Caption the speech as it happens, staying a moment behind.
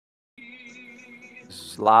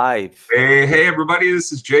It's live. Hey, everybody,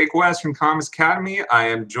 this is Jake West from Comics Academy. I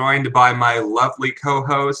am joined by my lovely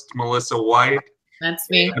co-host, Melissa White. That's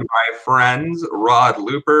me. And my friends, Rod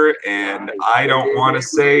Luper, and I don't want to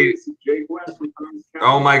say,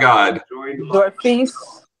 oh my God. Dorphise.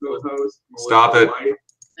 Stop it.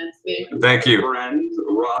 That's me. Thank you.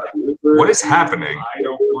 What is happening?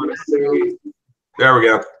 There we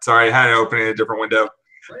go. Sorry, I had to open in a different window.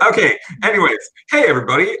 Okay, anyways, hey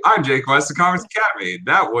everybody, I'm Jake West of Comics Academy.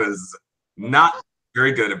 That was not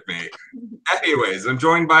very good of me. Anyways, I'm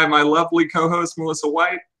joined by my lovely co-host, Melissa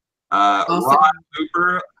White, Awesome. Rod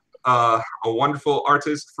Luper, a wonderful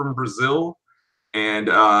artist from Brazil, and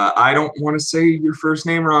I don't want to say your first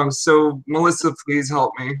name wrong, so Melissa, please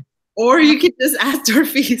help me. Or you could just ask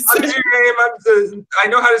Dorphise. What's your name? I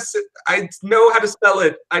know how to spell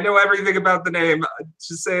it. I know everything about the name.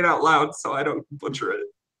 Just say it out loud so I don't butcher it.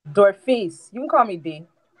 Dorphise. You can call me D.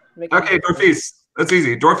 Okay, Dorphise. That's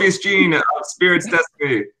easy. Dorphise Jean of Spirit's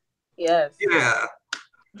Destiny. Yes. Yeah.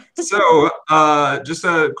 So, just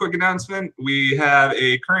a quick announcement. We have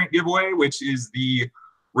a current giveaway, which is the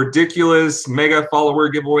ridiculous mega follower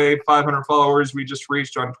giveaway. 500 followers we just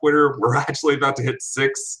reached on Twitter. We're actually about to hit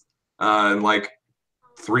 6 in like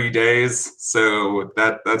 3 days. So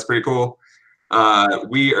that's pretty cool.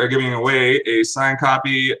 We are giving away a signed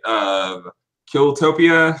copy of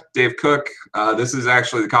Killtopia, Dave Cook. This is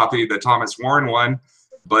actually the copy that Thomas Warren won,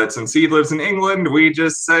 but since he lives in England, we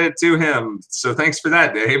just sent it to him. So thanks for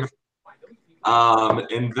that, Dave.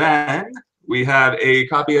 And then we have a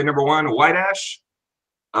copy of #1, White Ash.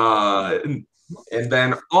 And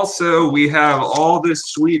then also we have all this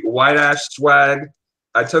sweet White Ash swag.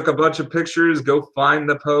 I took a bunch of pictures. Go find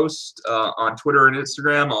the post on Twitter and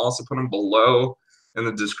Instagram. I'll also put them below in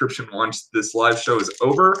the description once this live show is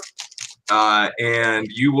over. And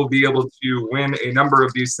you will be able to win a number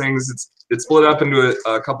of these things. It's split up into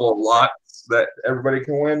a couple of lots that everybody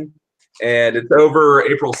can win. And it's over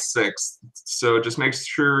April 6th. So just make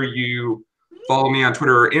sure you follow me on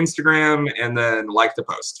Twitter or Instagram and then like the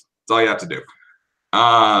post. That's all you have to do.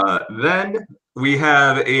 Then we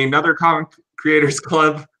have another Comic Creators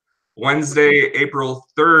Club Wednesday, April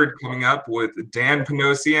 3rd coming up with Dan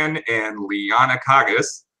Panosian and Liana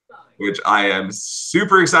Kagas, which I am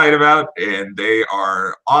super excited about, and they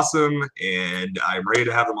are awesome, and I'm ready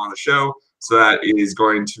to have them on the show. So that is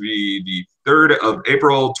going to be the 3rd of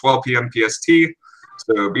April, 12 p.m. PST.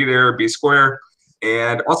 So be there, be square,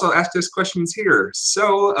 and also ask us questions here.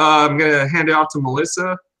 So I'm going to hand it off to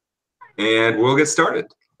Melissa, and we'll get started.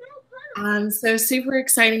 So super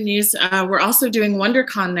exciting news. We're also doing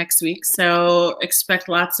WonderCon next week, so expect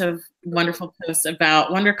lots of wonderful posts about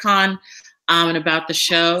WonderCon. And about the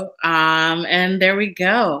show. And there we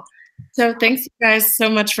go. So thanks you guys so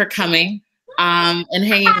much for coming and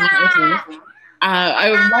hanging out with us.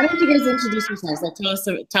 Why don't you guys introduce yourselves?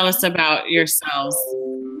 Tell us about yourselves.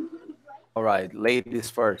 All right, ladies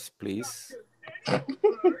first, please.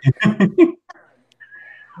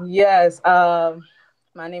 Yes.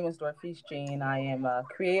 My name is Dorphise Jean. I am a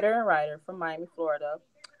creator and writer from Miami, Florida.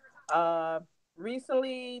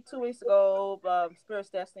 Recently, 2 weeks ago, Spirit's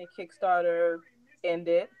Destiny Kickstarter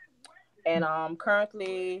ended, and I'm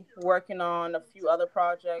currently working on a few other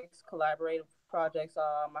projects, collaborative projects.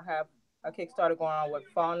 I have a Kickstarter going on with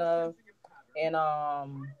Fauna, and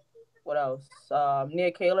what else?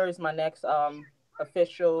 Nia Kaler is my next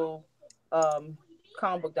official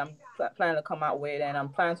comic book that I'm planning to come out with, and I'm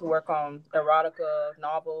planning to work on erotica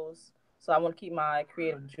novels. So I want to keep my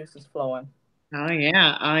creative juices flowing. Oh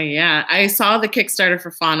yeah, oh yeah. I saw the Kickstarter for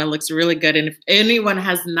Fauna. Looks really good. And if anyone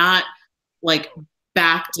has not like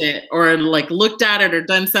backed it or like looked at it or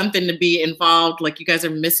done something to be involved, like you guys are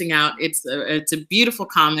missing out. It's a beautiful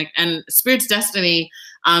comic, and Spirit's Destiny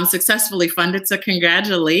successfully funded. So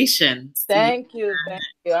congratulations. Thank you, thank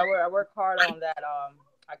you. I work hard on that.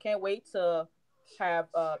 I can't wait to have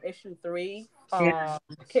issue 3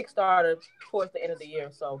 Kickstarter towards the end of the year.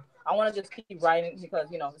 So I want to just keep writing because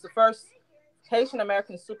it's the first Haitian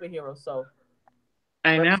American superhero, so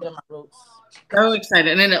I know. My roots. So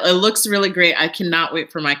excited, and it looks really great. I cannot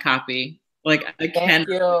wait for my copy. Like I can't.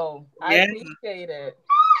 Thank you. I appreciate it.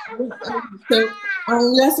 So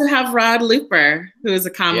we also have Rod Luper, who is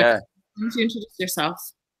a comic. Yeah. Why don't you introduce yourself?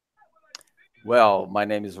 Well, my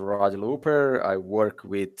name is Rod Luper. I work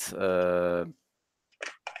with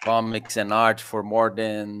comics and art for more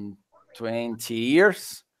than 20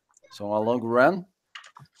 years, so a long run.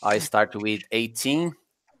 I started with 18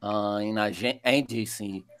 in an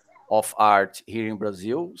agency of art here in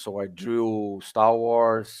Brazil. So I drew Star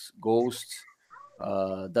Wars, Ghosts,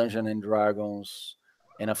 Dungeons and Dragons,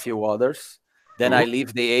 and a few others. Then I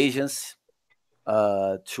left the agency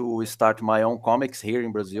to start my own comics here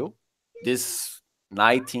in Brazil. This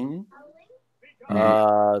 19.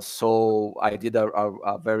 So I did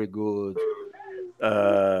a very good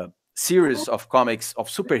series of comics, of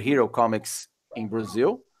superhero comics in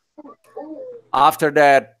Brazil. After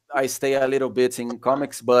that, I stay a little bit in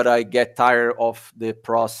comics, but I get tired of the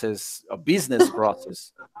process, a business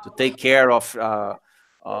process, to take care of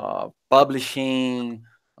publishing,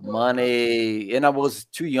 money. And I was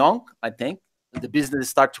too young, I think. The business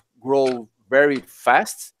started to grow very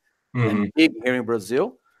fast and big here in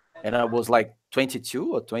Brazil. And I was like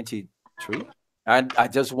 22 or 23. And I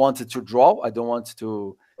just wanted to draw. I don't want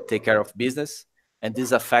to take care of business. And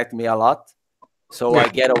this affected me a lot. So I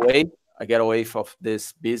get away from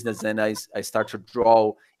this business, and I start to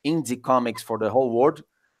draw indie comics for the whole world.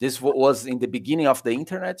 This was in the beginning of the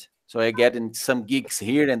internet, so I get in some gigs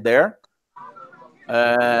here and there.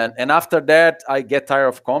 And after that, I get tired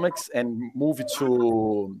of comics and move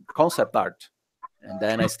to concept art. And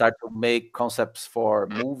then I start to make concepts for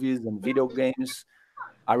movies and video games.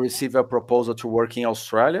 I received a proposal to work in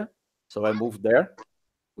Australia, so I moved there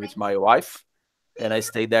with my wife, and I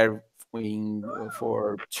stayed there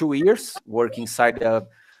for 2 years, working inside a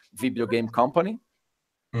video game company.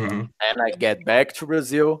 And I get back to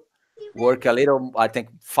Brazil, work a little, I think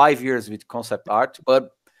 5 years with concept art,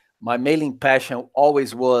 but my main passion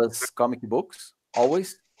always was comic books,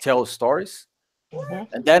 always tell stories.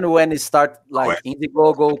 And then when it started like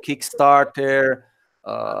Indiegogo, Kickstarter,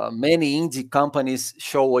 many indie companies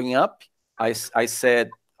showing up, I said,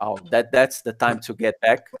 oh, that's the time to get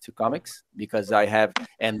back to comics, because I have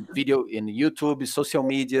and video in YouTube, social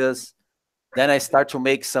medias. Then I start to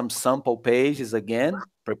make some sample pages again,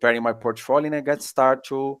 preparing my portfolio, and I get start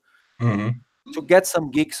to get some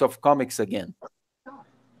gigs of comics again.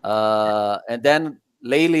 And then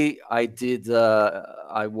lately I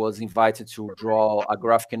was invited to draw a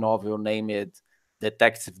graphic novel named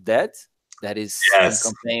Detective Dead, that is in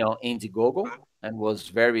campaign on Indiegogo, and was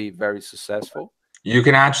very, very successful. You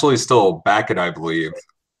can actually still back it, I believe.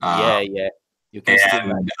 Yeah. You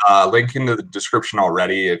can link in the description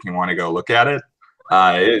already if you want to go look at it.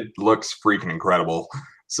 It looks freaking incredible.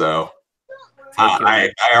 So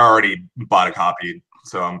I already bought a copy,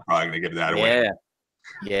 so I'm probably going to give that away.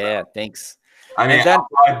 Yeah, thanks. I mean,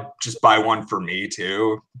 I'll just buy one for me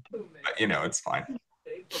too. But, it's fine.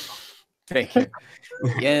 Thank you.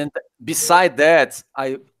 And beside that,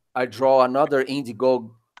 I draw another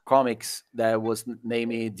Indigo comics that was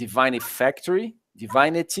named Divinity Factory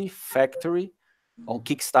on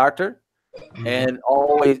Kickstarter, and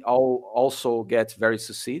also get very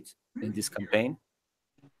succeed in this campaign,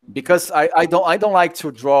 because I don't like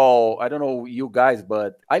to draw. I don't know you guys,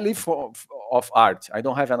 but I live of art. I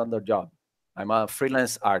don't have another job. I'm a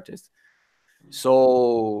freelance artist,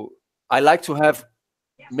 so I like to have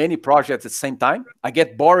many projects at the same time. I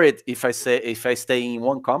get bored if I stay in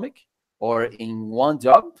one comic or in one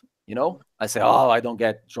job. I say, oh, I don't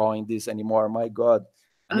get drawing this anymore. My God,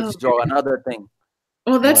 I need to draw another thing.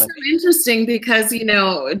 Well, that's so interesting, because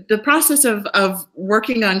the process of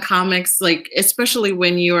working on comics, like especially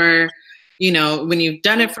when you're when you've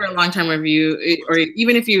done it for a long time, or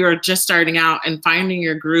even if you are just starting out, and finding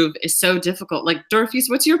your groove is so difficult. Like, Dorphise,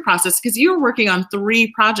 what's your process? Because you're working on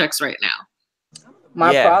 3 projects right now.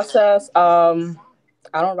 My process, I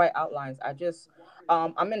don't write outlines. I just,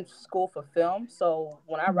 I'm in school for film, so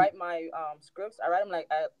when I write my scripts, I write them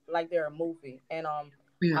like they're a movie, and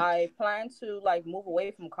I plan to move away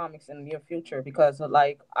from comics in the near future, because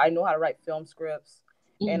I know how to write film scripts,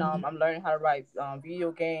 and I'm learning how to write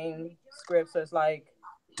video game scripts. So it's I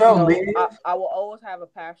will always have a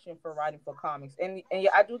passion for writing for comics, and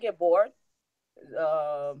yeah, I do get bored.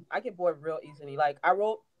 I get bored real easily. Like, I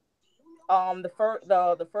wrote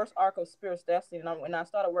the first arc of Spirit's Destiny, and I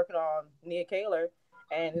started working on Nia Kaler,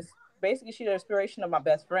 and it's basically she's the inspiration of my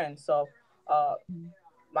best friend. So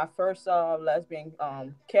my first lesbian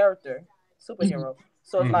character, superhero.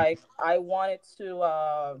 So it's I wanted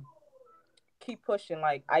to keep pushing.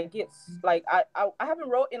 I haven't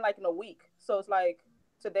wrote in a week. So it's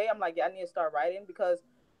today I'm I need to start writing, because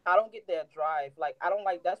I don't get that drive. I don't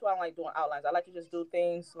that's why I don't like doing outlines. I like to just do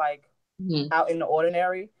things out in the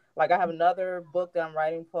ordinary. I have another book that I'm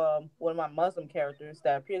writing for one of my Muslim characters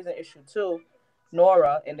that appears in issue 2,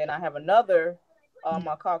 Nora, and then I have another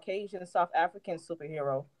a Caucasian South African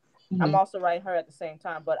superhero. I'm also writing her at the same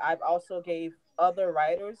time, but I've also gave other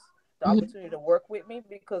writers the opportunity to work with me,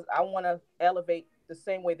 because I want to elevate the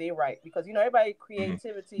same way they write, because everybody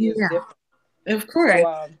creativity is different. Of course.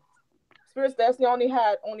 So Spirit's Destiny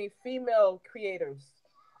only female creators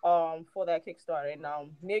for that Kickstarter, and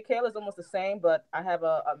Nia Kayla is almost the same, but I have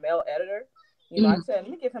a male editor, You know, I said, let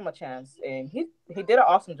me give him a chance, and he did an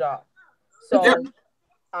awesome job. So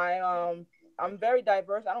I'm very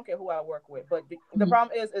diverse. I don't care who I work with, but the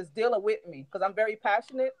problem is dealing with me because I'm very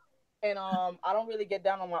passionate, and I don't really get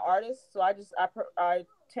down on my artists. So I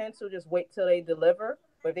tend to just wait till they deliver.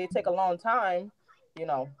 But if they take a long time, you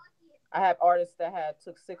know, I have artists that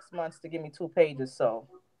took 6 months to give me 2 pages. So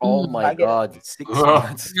oh my God, 6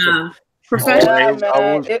 months. Yeah. Professional,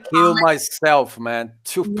 I would kill myself, man.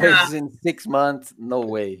 2 pages in 6 months? No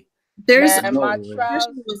way. There's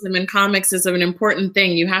professionalism in comics is an important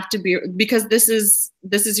thing. You have to be, because this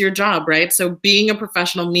is your job, right? So being a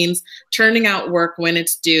professional means turning out work when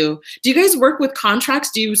it's due. Do you guys work with contracts?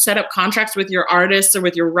 Do you set up contracts with your artists or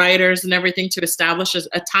with your writers and everything to establish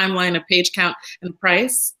a timeline, a page count, and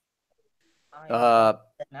price? No.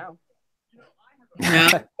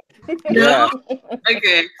 Yeah. Yeah.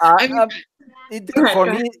 Okay.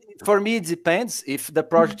 For me, it depends. If the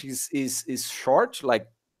project is short, like,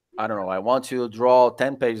 I don't know, I want to draw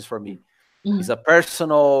 10 pages for me. It's a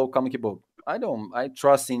personal comic book. I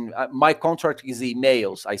trust in my contract is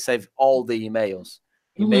emails. I save all the emails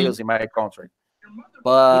in my contract.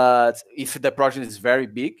 But if the project is very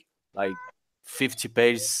big, like 50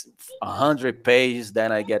 pages, 100 pages,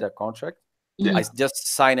 then I get a contract. I just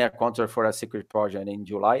signed a contract for a secret project in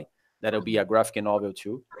July. That'll be a graphic novel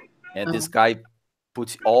too. And this guy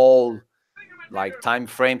puts all like time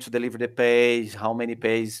frame to deliver the page, how many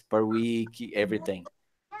pages per week, everything.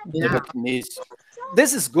 Yeah.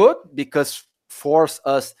 This is good because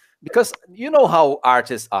because you know how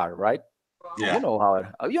artists are, right? Yeah. You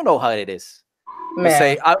know how it is. Man. You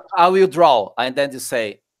say, I will draw, and then you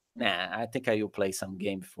say, nah, I think I will play some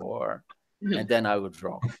game before, and then I will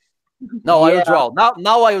draw. No, I will draw.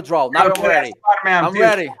 Now I will draw. Now I'm ready. I'm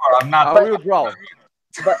ready. I will draw.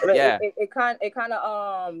 But yeah, it kind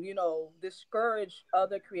of you know, discourage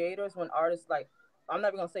other creators when artists, like, I'm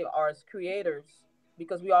never gonna say artists, creators,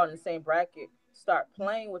 because we all in the same bracket, start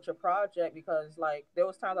playing with your project, because like there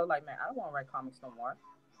was times I was like, man, I don't want to write comics no more.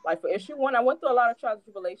 Like for issue 1, I went through a lot of trials and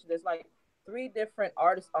tribulations. There's like 3 different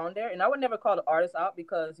artists on there, and I would never call the artist out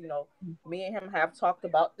because, you know, me and him have talked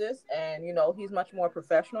about this, and you know, he's much more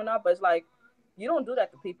professional now. But it's like, you don't do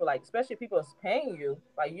that to people, like especially people that's paying you.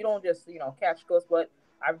 Like you don't just, you know, catch ghosts. But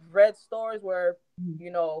I've read stories where,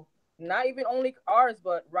 you know, not even only artists,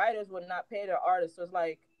 but writers would not pay their artists. So it's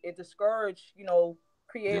like it discouraged, you know,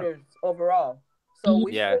 creators overall. So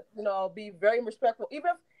we should, you know, be very respectful.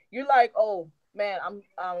 Even if you're like, oh man,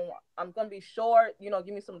 I'm gonna be short, you know,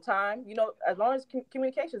 give me some time. You know, as long as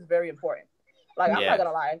communication is very important. Like I'm not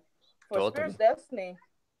gonna lie, for Spirit's Destiny,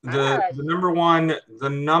 the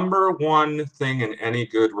number one thing in any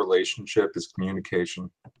good relationship is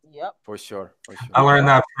communication. Yep. For sure. I learned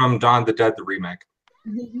that from Dawn of the Dead, the remake.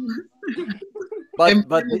 but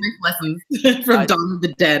lessons from Dawn of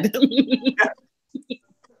the Dead.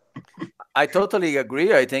 I totally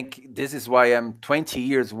agree. I think this is why I'm 20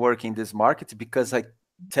 years working this market, because I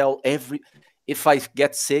tell if I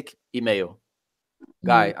get sick, email.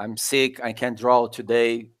 Guy, I'm sick. I can't draw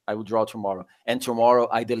today. I will draw tomorrow. And tomorrow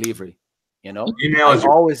I deliver. You know,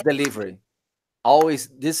 always delivery. Always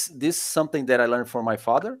this is something that I learned from my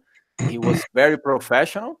father. He was very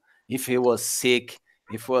professional. If he was sick,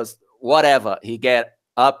 if was whatever, he get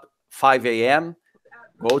up 5 a.m.,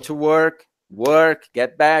 go to work,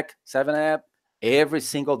 get back 7 a.m. every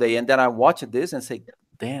single day. And then I watch this and say,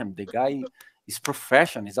 damn, the guy is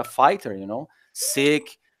professional. He's a fighter, you know,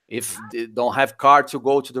 sick. If they don't have car to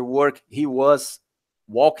go to the work, he was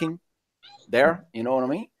walking there. You know what I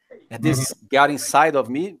mean? And this got inside of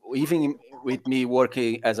me. Even with me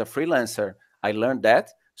working as a freelancer, I learned that.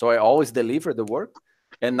 So I always deliver the work.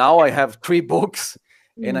 And now I have 3 books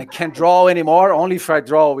and I can't draw anymore. Only if I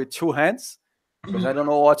draw with 2 hands, because I don't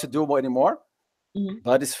know what to do anymore.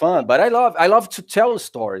 But it's fun. But I love to tell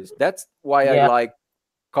stories. That's why I like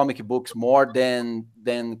comic books more than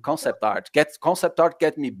concept art. Concept art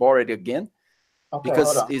get me bored again,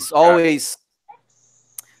 because it's always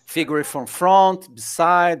figure from front,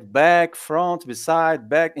 beside, back, front, beside,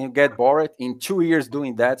 back, and you get bored. In 2 years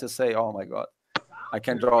doing that, you say, "Oh my God, I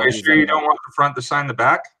can't draw." Are you sure you don't want the front, the side, and the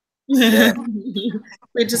back? Yeah.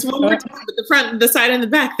 Wait, just one more time, but the front, the side, and the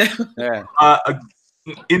back, though. Yeah.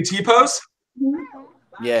 In T-pose?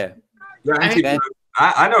 Yeah.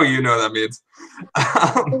 I know you know that means.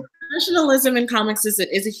 Professionalism in comics is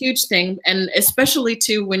a huge thing, and especially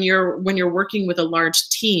too when you're working with a large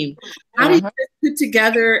team. How do you put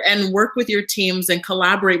together and work with your teams and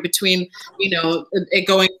collaborate between, you know, it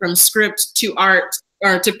going from script to art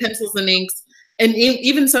or to pencils and inks, and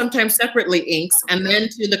even sometimes separately inks, and then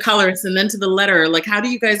to the colors, and then to the letter? Like, how do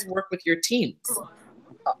you guys work with your teams?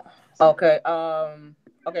 Okay.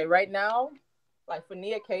 Okay. Right now, like for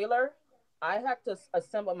Nia Kaler, I had to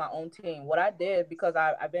assemble my own team. What I did because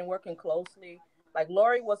I've been working closely. Like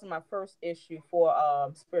Lori wasn't my first issue for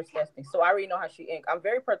Spirit Testing, so I already know how she ink. I'm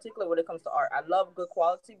very particular when it comes to art. I love good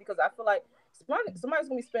quality because I feel like somebody's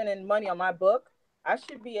gonna be spending money on my book. I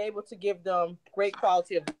should be able to give them great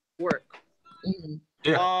quality of work. Mhm.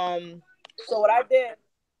 Yeah. So what I did,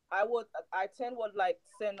 I tend would like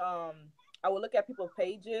send I would look at people's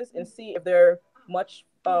pages and see if they're much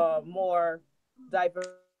more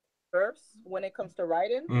diverse when it comes to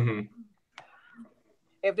writing. Mm-hmm.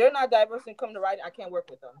 If they're not diverse and come to writing, I can't work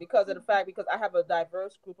with them because of the fact because I have a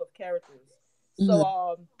diverse group of characters. So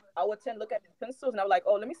Mhm. I would tend to look at the pencils and I was like,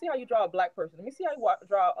 oh, let me see how you draw a black person. Let me see how you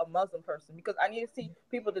draw a Muslim person because I need to see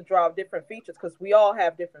people to draw different features because we all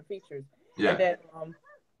have different features. Yeah. And then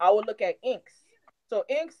I would look at inks. So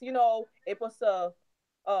inks, it was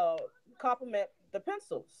uh complement the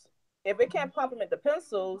pencils. If it can't complement the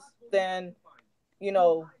pencils, then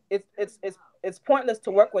it's pointless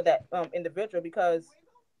to work with that individual because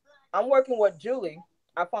I'm working with Julie.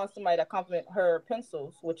 I found somebody that complement her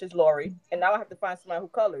pencils, which is Lori, and now I have to find somebody who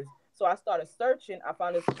colors. So I started searching. I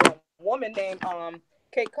found this woman named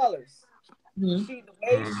Kate Colors. Mhm. She the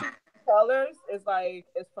way Mm-hmm. she colors is like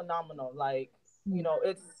it's phenomenal. Like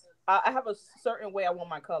it's I have a certain way I want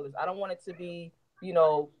my colors. I don't want it to be you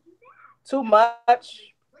know too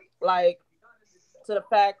much. Like to the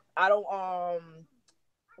fact I don't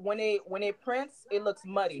when it prints, it looks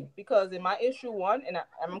muddy because in my issue one, and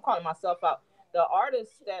I'm calling myself out, the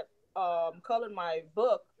artist that colored my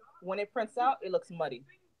book, when it prints out, it looks muddy.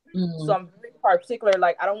 So Mhm. I'm very particular.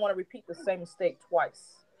 Like I don't want to repeat the same mistake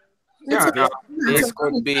twice. That's Yeah. a, No. that's This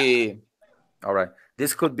could be all right.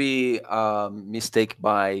 This could be mistake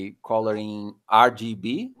by coloring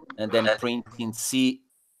RGB and then printing CIMK,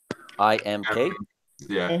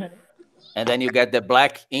 Yeah. Mhm. and then you get the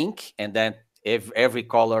black ink, and then every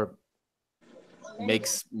color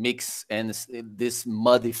makes mix and this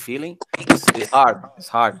muddy feeling. It's hard. It's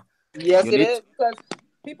hard. Yes, You it need is because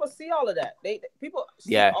people see all of that. People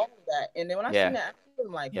see yeah, all of that, and then when I seen yeah, that,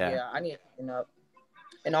 I'm like, yeah. yeah, I need to clean up.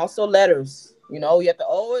 And also letters. You have to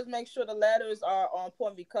always make sure the letters are on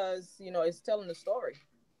point because it's telling the story.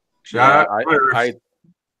 Shout Yeah, out I, to Twitter. I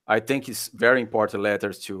I think it's very important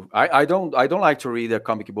letters too. I don't like to read a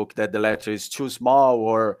comic book that the letter is too small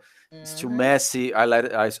or it's too Hmm. messy.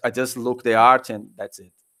 I just look the art and that's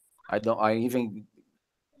it. I even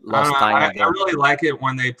I don't lost know. time I on that. really like it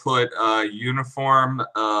when they put uniform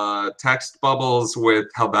text bubbles with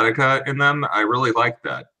Helvetica in them. I really like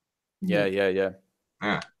that. Yeah, yeah, yeah.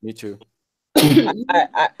 Yeah. Me too.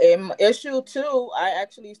 In issue two, I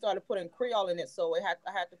actually started putting Creole in it, so I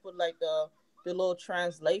had to put like the little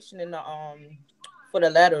translation in the for the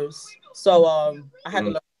letters. So I had to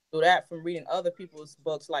Mm. learn to do that from reading other people's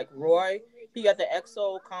books, like Roy. He got the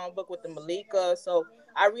EXO comic book with the Malika. So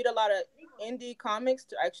I read a lot of indie comics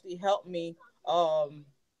to actually help me,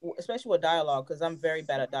 especially with dialogue, because I'm very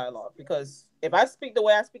bad at dialogue. Because if I speak the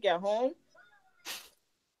way I speak at home,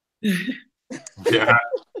 Yeah.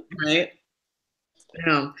 right.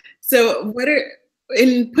 Yeah. So what are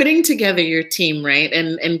in putting together your team, right,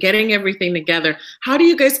 and getting everything together, how do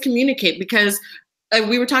you guys communicate? Because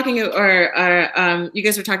we were talking, or you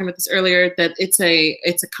guys were talking about this earlier, that it's a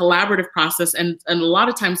collaborative process and a lot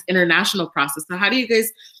of times international process. So how do you guys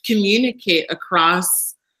communicate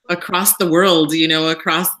across the world,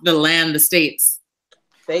 across the land, the states?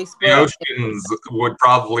 The Facebook. oceans would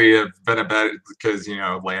probably have been a better because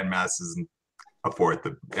land mass isn't a fourth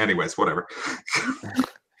of. Anyways, whatever.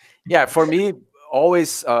 Yeah, for me,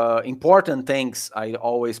 always important things I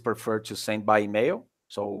always prefer to send by email.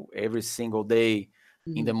 So every single day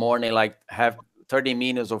in the morning, like have 30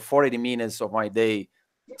 minutes or 40 minutes of my day,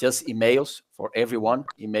 just emails for everyone,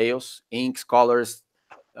 emails, inks, colors,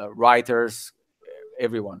 writers,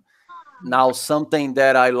 everyone. Now, something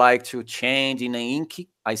that I like to change in the ink,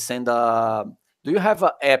 I send a. Do you have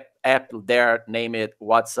a app there? Name it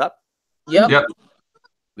WhatsApp. Yep. Yep.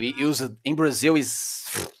 We use it in Brazil. Is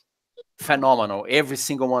phenomenal. Every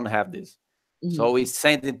single one have this. Mhm. So we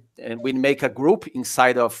send it and we make a group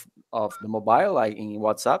inside of the mobile, like in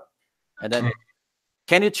WhatsApp, and then Mm.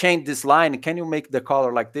 can you change this line? Can you make the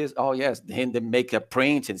color like this? Oh yes. Then they make a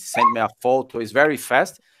print and send me a photo. It's very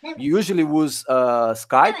fast. We usually use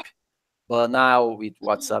Skype, but now with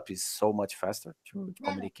WhatsApp is so much faster to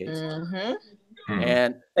communicate. Mm-hmm. Mm.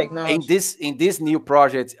 And in Technology. this new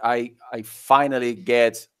project, I finally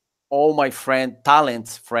get all my talent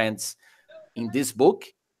friends in this book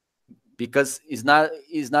because it's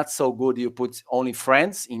not so good you put only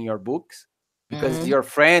friends in your books because Mm-hmm. your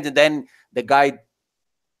friend and then the guy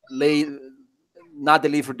not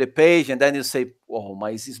deliver the page, and then you say, "Oh,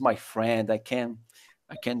 this is my friend. I can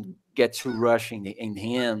get too rushing in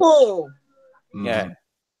him." Oh, Yeah,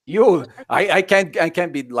 I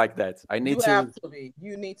can't be like that. I need you have to. to be.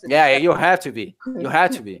 You need to be. Yeah, you have to be. You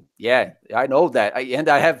have to be. Yeah, I know that. And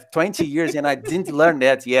I have 20 years, and I didn't learn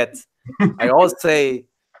that yet. I always say,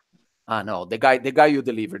 "Ah, no, the guy you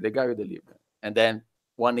deliver, the guy you deliver," and then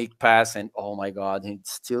 1 week passed, and oh my God, he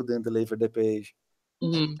still didn't deliver the page.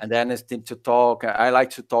 Mhm. And then it's time to talk. I like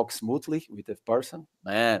to talk smoothly with the person.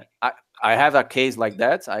 Man, I have a case like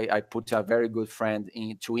that. I put a very good friend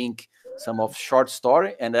in to ink some of short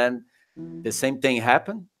story, and then the same thing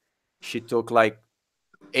happened. She took like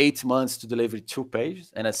 8 months to deliver 2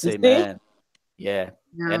 pages, and I You say, see? man, yeah.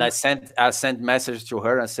 And Yeah. I sent message to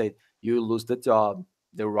her and said, you lose the job.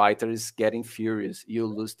 The writer is getting furious. You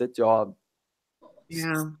lose the job.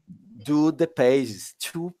 Yeah. Do the pages,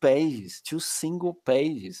 2 pages, 2 single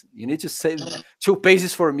pages. You need to say 2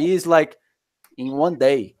 pages for me is like in 1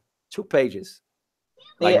 day, 2 pages,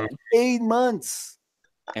 like Yeah. 8 months.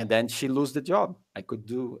 And then she lose the job. I could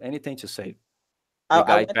do anything to save. I The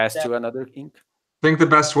guy went through passed that. to another ink. I think the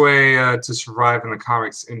best way to survive in the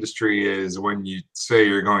comics industry is when you say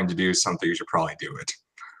you're going to do something, you should probably do it.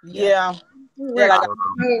 Yeah. It Yeah, like works.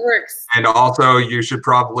 It works. And also, you should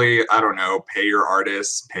probably, I don't know, pay your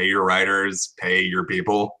artists, pay your writers, pay your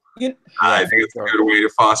people. you, I think it's a good way to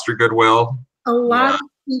foster goodwill. A lot Yeah. of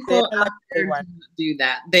people They don't like out there to do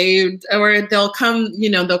that. They'll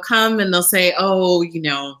come and they'll say, "Oh,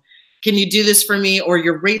 can you do this for me?" Or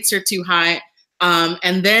your rates are too high,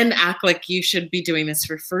 and then act like you should be doing this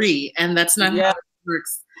for free, and that's not Yeah. how it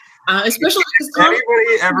works. Especially If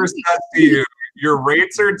anybody ever says to you, your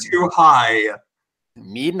rates are too high,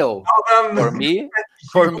 Me, no. tell them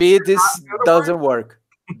For me, this doesn't work.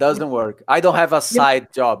 Doesn't work. I don't have a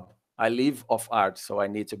side job. I live off art, so I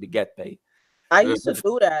need to get paid. I used to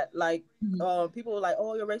do that. Like, Mhm. people were like,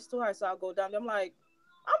 "Oh, your rate's too high," so I'll go down. I'm like,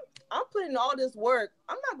 I'm putting all this work.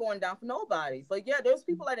 I'm not going down for nobody. But yeah, there's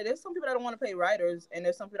people like that. There's some people that don't want to pay writers, and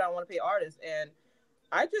there's some people that don't want to pay artists, and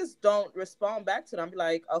I just don't respond back to them. Be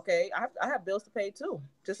like, okay, I have bills to pay too,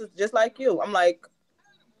 just like you. I'm like,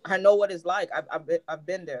 I know what it's like. I've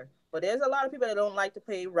been there. But there's a lot of people that don't like to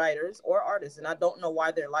pay writers or artists, and I don't know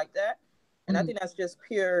why they're like that. And I think that's just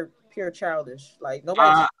pure childish. Like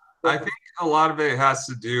nobody. I think a lot of it has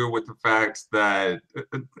to do with the fact that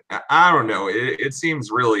I don't know. It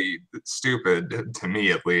seems really stupid to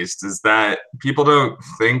me, at least, is that people don't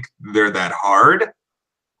think they're that hard,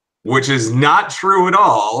 which is not true at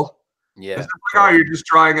all. Yeah. It's like, oh, you're just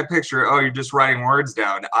drawing a picture. Oh, you're just writing words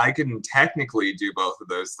down. I can technically do both of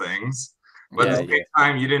those things, but at the same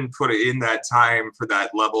time, you didn't put it in that time for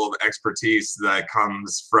that level of expertise that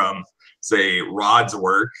comes from, say, Rod's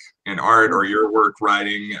work in art or your work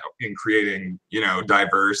writing and creating,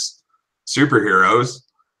 diverse superheroes.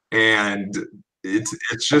 And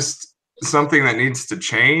it's just something that needs to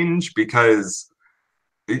change because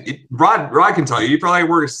Rod can tell you, he probably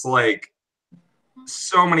works like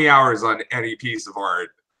so many hours on any piece of art.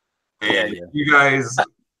 And you guys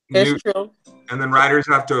It's true. and then writers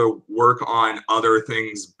have to work on other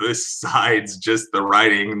things besides just the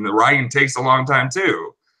writing. And the writing takes a long time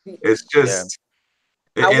too. It's just,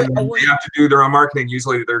 and they have to do their own marketing.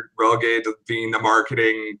 Usually they're relegated to being the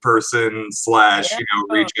marketing person /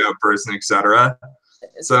 reach out person, etc.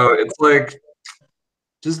 So it's like,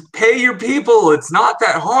 just pay your people. It's not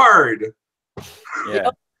that hard. Yeah.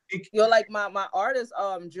 Like my artist,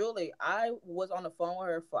 Julie, I was on the phone with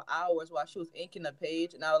her for hours while she was inking the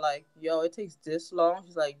page, and I was like, "Yo, it takes this long?"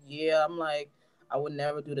 She's like, "Yeah." I'm like, "I would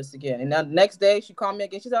never do this again." And then the next day, she called me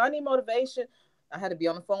again. She said, "I need motivation." I had to be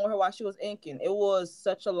on the phone with her while she was inking. It was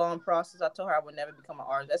such a long process. I told her I would never become an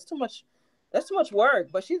artist. That's too much. That's too much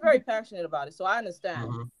work. But she's very passionate about it, so I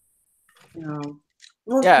understand.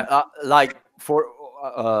 Yeah. Like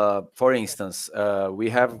for instance, we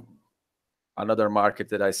have another market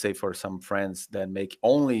that I say for some friends that make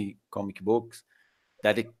only comic books,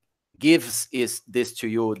 that it gives is this to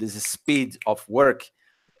you, this speed of work,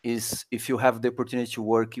 is if you have the opportunity to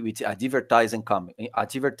work with advertising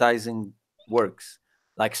works,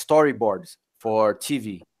 like storyboards for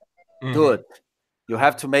TV. Dude, you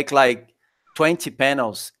have to make like 20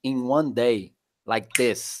 panels in 1 day, like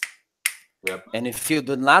this. Yep. And if you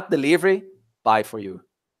do not deliver, bye for you.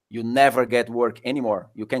 You never get work anymore.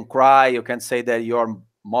 You can cry, you can say that your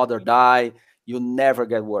mother died, you never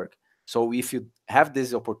get work. So if you have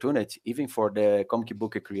this opportunity, even for the comic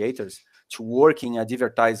book creators, to work in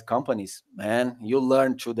advertised companies, man, you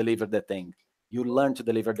learn to deliver the thing. You learn to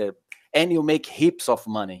deliver and you make heaps of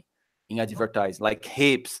money in advertising, like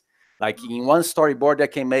heaps. Like in one storyboard, I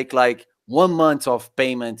can make like 1 month of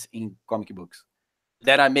payment in comic books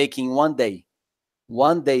that I make in 1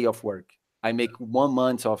 day of work. I make 1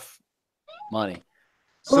 month of money.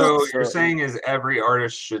 So you're saying is every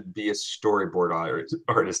artist should be a storyboard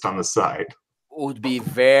artist on the side? Would be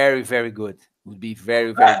very, very good. Would be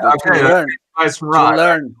very, very good Okay, to learn. nice To Rod.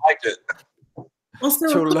 learn. I liked it. Also,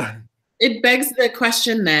 To learn. it begs the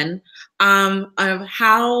question then of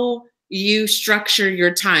how you structure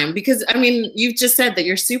your time, because I mean, you've just said that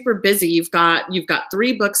you're super busy. You've got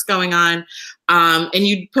 3 books going on, and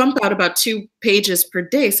you pump out about 2 pages per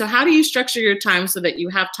day. So how do you structure your time so that you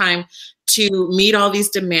have time to meet all these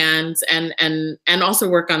demands and also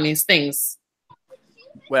work on these things?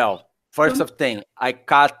 Well, first of thing, I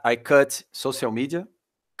cut social media,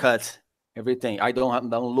 cut everything. I don't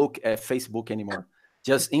look at Facebook anymore.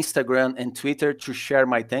 Just Instagram and Twitter to share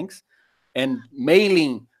my things, and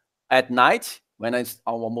mailing at night when I'm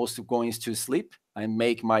almost going to sleep. I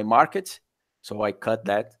make my market, so I cut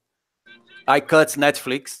that. I cut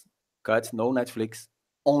Netflix, no Netflix,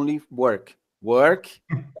 only work,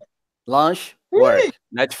 lunch, work.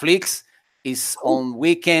 Netflix is on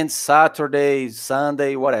weekends, Saturday,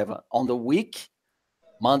 Sunday, whatever. On the week,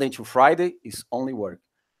 Monday to Friday is only work.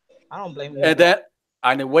 I don't blame you. And then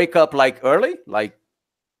I wake up like early, like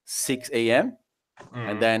 6 a.m.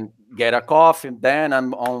 and then get a coffee. And then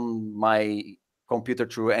I'm on my computer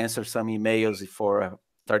to answer some emails for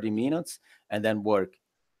 30 minutes and then work.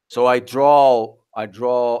 So I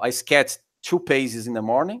sketch 2 pages in the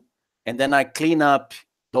morning, and then I clean up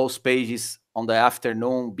those pages on the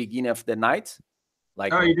afternoon, beginning of the night.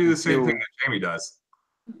 Like, oh, you do the same thing that Jamie does.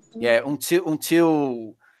 Yeah,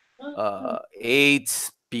 until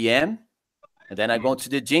 8 p.m. And then I go to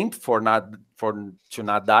the gym to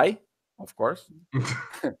not die, of course.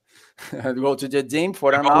 I go to the gym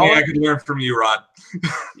for an hour. I could learn from you, Rod.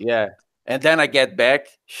 Yeah, and then I get back,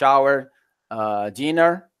 shower,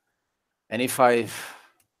 dinner, and if I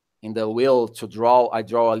in the will to draw, I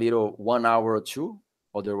draw a little 1 hour or 2.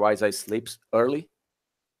 Otherwise, I sleep early.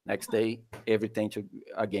 Next day, everything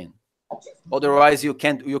again. Otherwise, you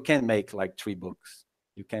can make like 3 books.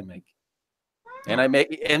 You can make,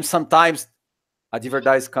 and sometimes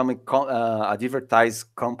advertise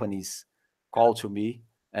companies call to me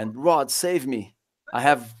and, Rod, save me. I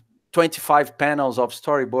have 25 panels of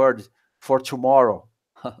storyboard for tomorrow.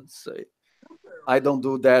 So I don't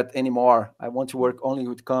do that anymore. I want to work only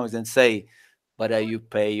with comics, and say, but I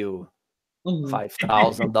pay you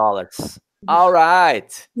 $5,000. All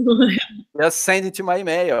right. Just send it to my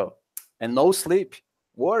email. And no sleep.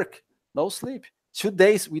 Work. No sleep. 2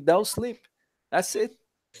 days without sleep. That's it.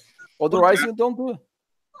 Otherwise, you don't do it.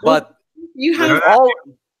 But you have all.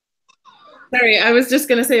 Sorry, I was just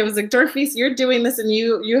gonna say, it was like, Dorphise, you're doing this, and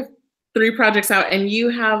you have 3 projects out, and you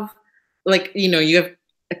have, like, you have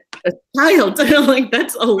a child. Like,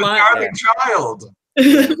 that's a lot. Child.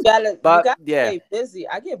 You gotta yeah, stay busy.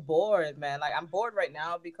 I get bored, man. Like, I'm bored right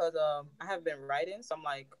now because I have been writing, so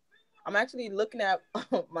I'm actually looking at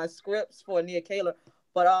my scripts for Nia Kayla,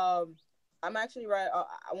 but I'm actually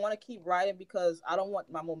I want to keep writing because I don't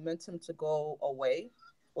want my momentum to go away.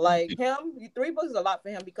 Like him, 3 books is a lot for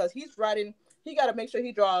him because he's writing. He got to make sure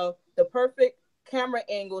he draw the perfect camera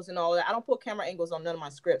angles and all that. I don't put camera angles on none of my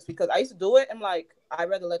scripts because I used to do it. I'm like, I'd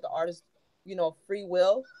rather let the artist, free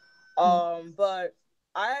will. But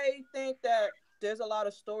I think that there's a lot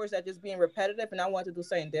of stories that just being repetitive, and I want to do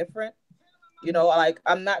something different. Like,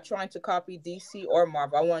 I'm not trying to copy DC or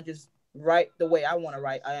Marvel. I want to just write the way I want to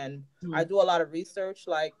write, and I do a lot of research.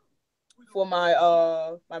 Like, for my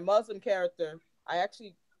my Muslim character, I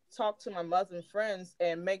actually talk to my Muslim friends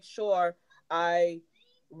and make sure I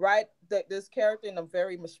write this character in a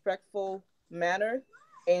very respectful manner.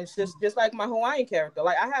 And it's just like my Hawaiian character.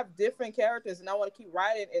 Like, I have different characters, and I want to keep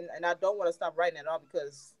writing, and I don't want to stop writing at all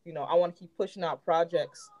because, I want to keep pushing out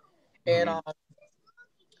projects. And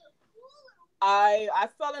I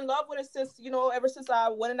fell in love with it since, ever since I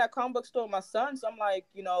went in that comic book store with my son. So I'm like,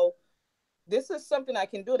 this is something I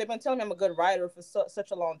can do. They've been telling me I'm a good writer for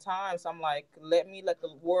such a long time. So I'm like, let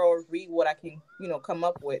the world read what I can, come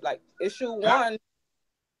up with. Like, issue 1,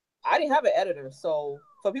 I didn't have an editor. So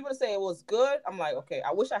for people to say it was good, I'm like, okay,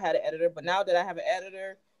 I wish I had an editor. But now that I have an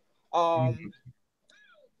editor,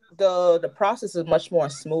 the process is much more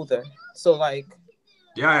smoother. So, like,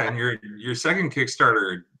 yeah, and your second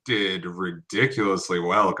Kickstarter did ridiculously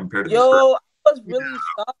well compared to I was really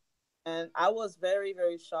shocked, and I was very,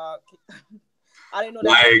 very shocked. I didn't know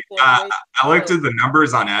that. Like, I looked at the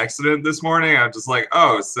numbers on accident this morning. I'm just like,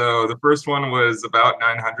 oh, so the first one was about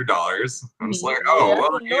 $900. I'm just like, oh, yeah,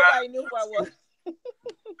 well, nobody knew who I was.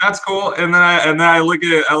 that's cool. And then I look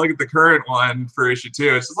at the current one for issue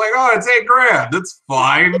 2. It's just like, oh, it's $8,000. It's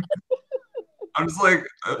fine. I'm just like,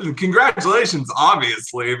 congratulations,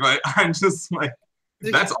 obviously, but I'm just like,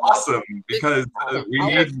 that's awesome because we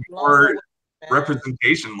need more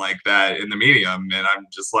representation like that in the medium, and I'm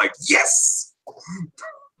just like, yes.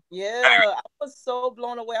 Yeah, I was so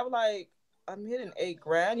blown away. I was like, I'm hitting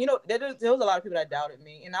 $8,000. You know, there was a lot of people that doubted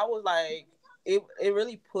me, and I was like, it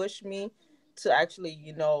really pushed me to actually,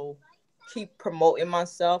 you know, keep promoting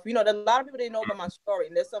myself. You know, there's a lot of people didn't know about my story,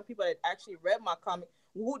 and there's some people that actually read my comic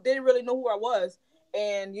who didn't really know who I was,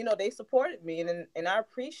 and you know, they supported me, and I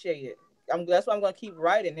appreciate it. That's why I'm gonna keep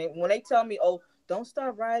writing. And when they tell me, oh, don't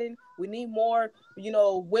stop writing, we need more, you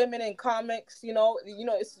know, women in comics, you know,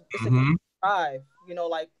 it's a good drive. You know,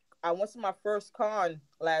 like I went to my first con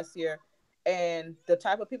last year, and the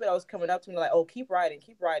type of people that was coming up to me like, oh, keep writing,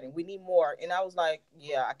 we need more. And I was like,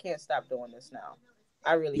 yeah, I can't stop doing this now.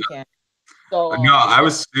 I really can't. So no, I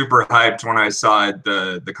was super hyped when I saw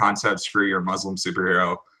the concepts for your Muslim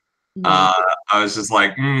superhero. I was just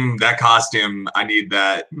like, that costume, I need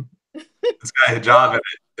that. It's got a hijab in it.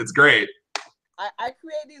 It's great. I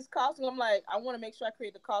create these costumes. I'm like, I want to make sure I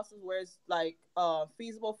create the costumes where it's like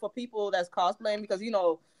feasible for people that's cosplaying, because you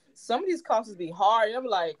know some of these costumes be hard. And I'm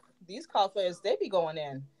like, these cosplayers, they be going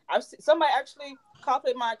in. I've seen somebody actually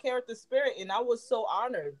cosplayed my character Spirit, and I was so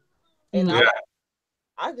honored. And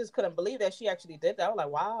I just couldn't believe that she actually did that. I was like,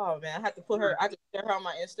 wow, man. I had to share her on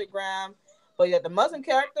my Instagram. But yeah, the Muslim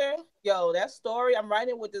character, yo, that story, I'm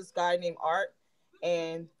writing with this guy named Art,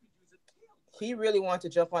 and he really wanted to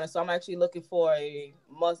jump on it. So I'm actually looking for a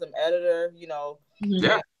Muslim editor, you know.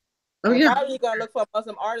 Yeah. Oh, yeah. I'm probably gonna look for a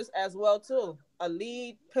Muslim artist as well too, a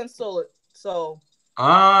lead pencil. So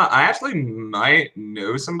I actually might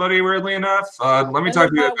know somebody, weirdly enough. Let me talk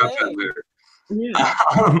to you about that later. Yeah.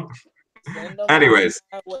 Anyways,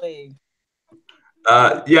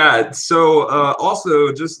 yeah. So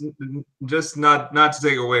also, just not to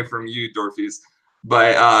take away from you, Dorphise,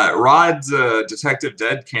 but Rod's Detective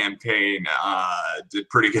Dead campaign did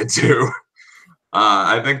pretty good too.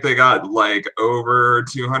 I think they got like over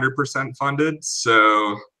 200% funded.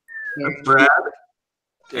 So that's rad.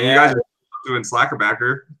 And you guys are doing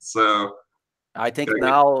Slackerbacker, so I think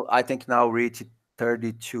now reached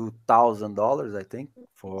 $32,000. I think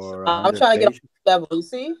for I'm trying to get on the level. You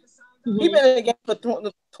see, you've been in the game for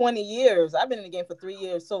 20 years. I've been in the game for 3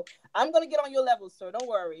 years, so I'm gonna get on your level, sir. Don't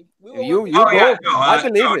worry. You go. I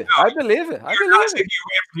believe it. I believe it. I believe it. Taking away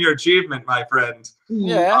from your achievement, my friend.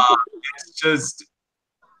 Yeah. It's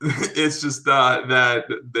just that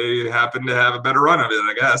they happen to have a better run of it,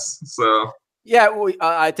 I guess. So yeah,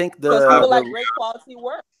 I think people like great quality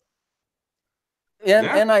work.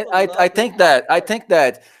 And I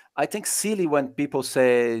think silly when people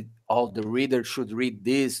say, oh, the reader should read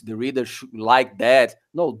this, the reader should like that.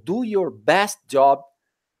 No, do your best job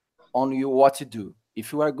on what you do.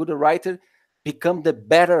 If you are a good writer, become the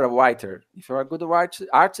better writer. If you are a good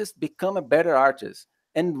artist, become a better artist.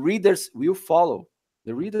 And readers will follow.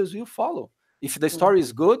 The readers will follow. If the story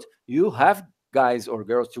is good, you have guys or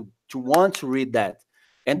girls to want to read that.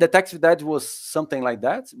 And Detective Dead was something like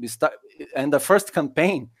that. And the first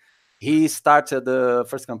campaign, he started the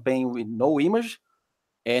first campaign with no image,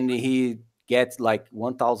 and he gets like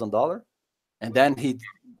 $1,000. And then he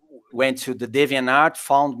went to the DeviantArt,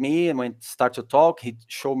 found me, and start to talk. He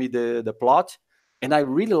showed me the plot, and I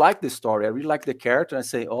really like the story. I really like the character. I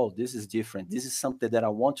say, oh, this is different. This is something that I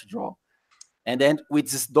want to draw. And then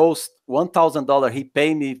with those $1,000, he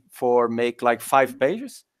paid me for make like 5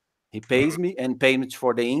 pages. He pays me and pays me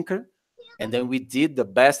for the inker. And then we did the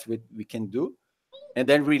best we can do. And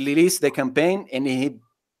then released the campaign, and he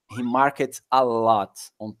markets a lot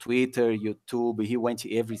on Twitter, YouTube. He went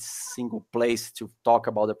to every single place to talk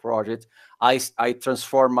about the project. I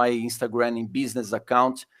transformed my Instagram in business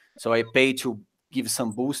account. So I pay to give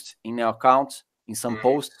some boost in the account, in some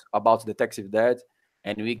posts about Detective Dead.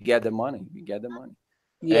 And we get the money.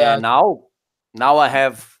 Yeah. And now I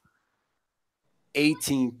have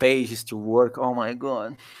 18 pages to work. Oh my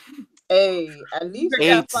God. Hey, at least you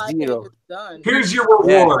got 5 pages done. Here's your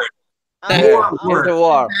reward. Here's the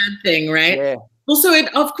reward. Bad thing, right? Yeah. Well, so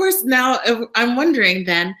of course now I'm wondering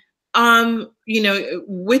then, you know,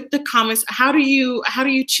 with the comics, how do you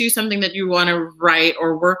choose something that you want to write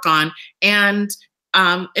or work on, and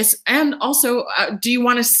also do you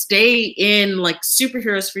want to stay in like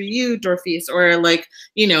superheroes for you, Dorphise, or like,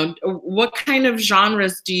 you know, what kind of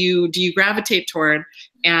genres do you gravitate toward,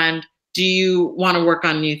 and do you want to work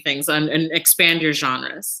on new things and expand your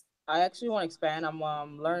genres? I actually want to expand. I'm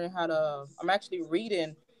learning how to. I'm actually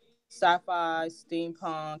reading sci-fi,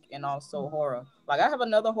 steampunk, and also horror. Like I have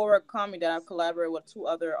another horror comic that I've collaborated with two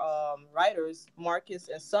other writers, Marcus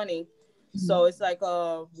and Sunny. So it's like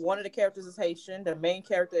one of the characters is Haitian, the main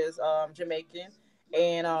character is Jamaican,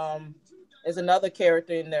 and there's another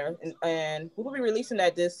character in there, and we will be releasing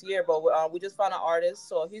that this year. But we just found an artist,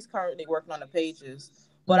 so he's currently working on the pages.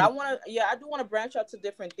 But I want to, I do want to branch out to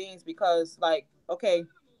different things because, like, okay,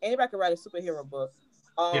 anybody can write a superhero book.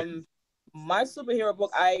 My superhero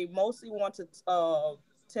book, I mostly want to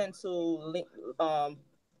tend to link,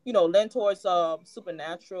 lend towards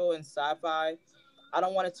supernatural and sci-fi. I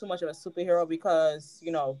don't want it too much of a superhero because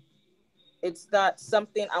it's not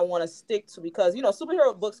something I want to stick to because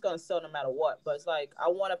superhero books gonna sell no matter what. But it's like I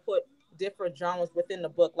want to put different genres within the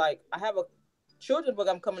book. Like I have a children's book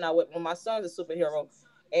I'm coming out with when my son's a superhero,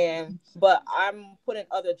 but I'm putting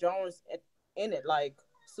other genres in it, like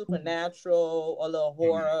supernatural or a little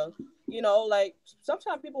horror. Like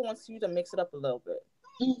sometimes people want you to mix it up a little bit.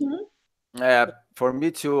 For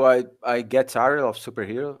me too, I get tired of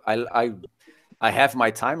superhero. I have my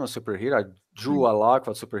time on superhero. I drew a lot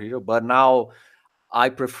for superhero, but now I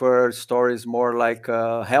prefer stories more like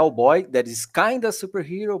Hellboy, that is kind of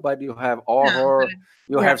superhero, but you have horror,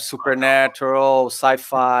 you have supernatural,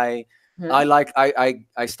 sci-fi.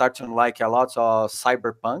 I start to like a lot of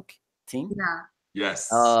cyberpunk theme.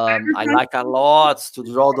 Yes. I like a lot to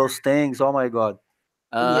draw those things. Oh my god.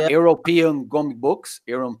 European comic books,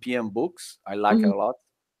 European books, I like a lot.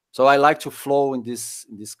 So I like to flow in this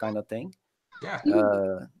kind of thing.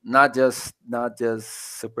 Not just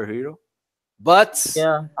superhero, but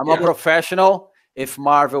I'm a professional. If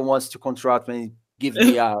Marvel wants to contract me, give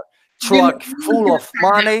me a truck full of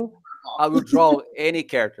money, I will draw any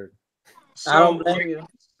character. I don't blame you.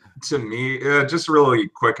 To me, just a really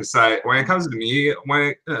quick aside, when it comes to me,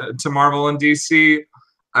 to Marvel and DC,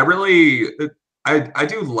 I really I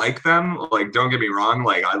do like them. Like, don't get me wrong.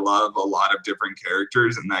 Like, I love a lot of different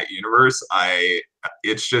characters in that universe.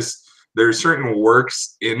 It's just there's certain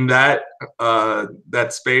works in that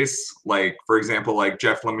that space. Like, for example, like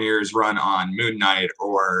Jeff Lemire's run on Moon Knight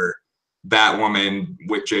or Batwoman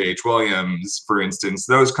with J.H. Williams, for instance.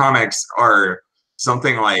 Those comics are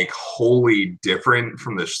something like wholly different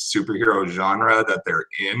from the superhero genre that they're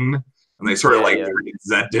in. And they sort of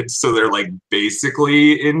present it so they're like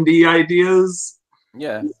basically indie ideas.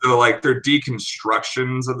 So like they're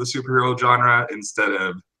deconstructions of the superhero genre instead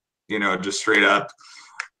of, just straight up,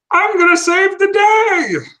 I'm gonna save the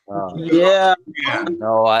day.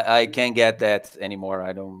 No, I can't get that anymore.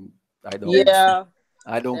 I don't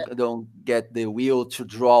get the will to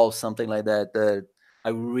draw something like that. I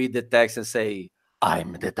read the text and say,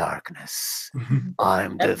 I'm the darkness.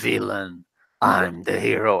 I'm the villain. I'm the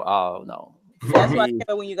hero. Oh no! That's why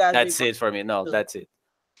when you guys that's it for me. No, that's it.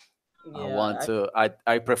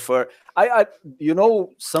 I prefer. I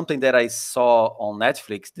something that I saw on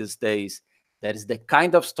Netflix these days. That is the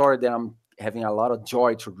kind of story that I'm having a lot of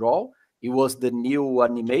joy to draw. It was the new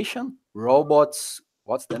animation robots.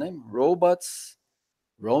 What's the name? Robots.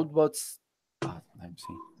 Let me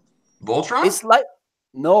see. Voltron. It's like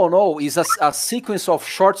no. It's a sequence of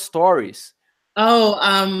short stories.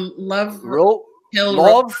 Love.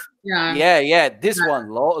 Yeah. This one,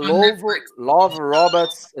 Love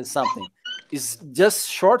Robots and something. It's just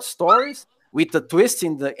short stories with a twist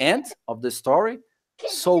in the end of the story.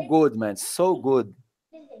 So good, man. So good.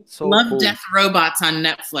 So Love, cool. Death, Robots on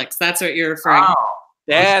Netflix. That's what you're referring to.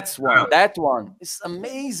 That's one. That one. It's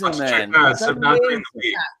amazing, man. It's amazing.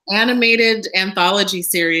 Animated anthology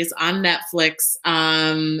series on Netflix,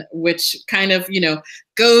 which kind of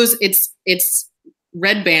goes. It's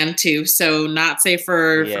red band too, so not safe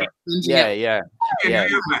for yeah.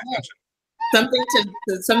 Something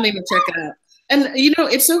to check out. And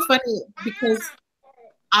it's so funny because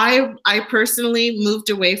I personally moved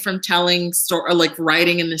away from telling or like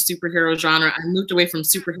writing in the superhero genre. I moved away from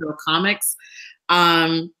superhero comics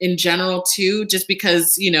in general too, just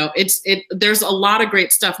because there's a lot of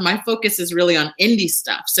great stuff. My focus is really on indie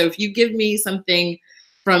stuff. So if you give me something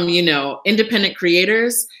from independent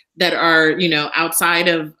creators that are outside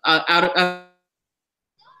of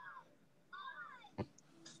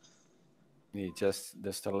just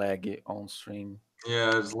a laggy on stream.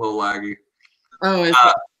 Yeah, it's a little laggy. Oh, is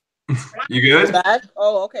you good? You're back?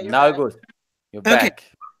 Oh, okay. Now good. You're back.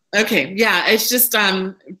 Okay. Yeah, it's just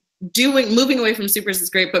moving away from supers is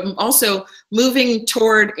great, but also moving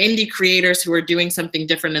toward indie creators who are doing something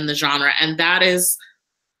different in the genre, and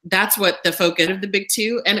that's what the focus of the big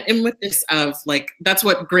two, and with this of like that's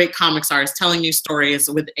what great comics are, is telling new stories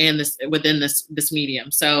within this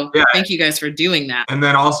medium. So thank you guys for doing that. And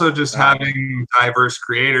then also just having diverse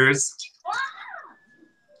creators.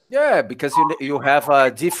 Yeah, because you have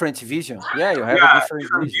a different vision. Yeah, you have a different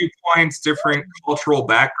vision. Viewpoints, different cultural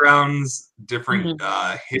backgrounds, different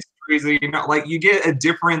histories. You know, like you get a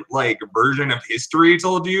different like version of history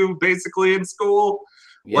told you basically in school.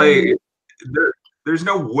 Yeah. Like there's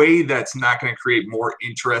no way that's not going to create more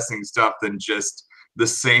interesting stuff than just the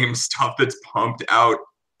same stuff that's pumped out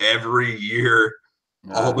every year.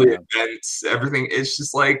 All the events, everything. It's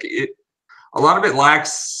just like it. A lot of it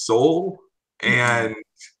lacks soul, and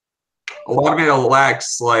a lot of it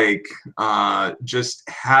lacks like just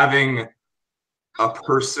having a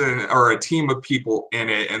person or a team of people in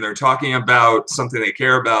it, and they're talking about something they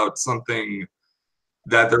care about, something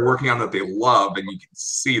that they're working on that they love, and you can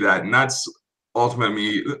see that, and that's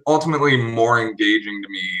ultimately more engaging to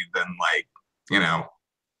me than like, you know,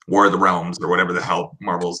 War of the Realms or whatever the hell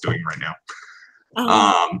Marvel's doing right now.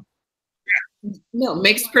 No,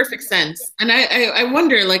 makes perfect sense. And I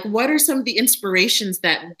wonder, like, what are some of the inspirations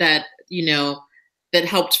that you know that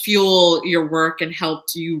helped fuel your work and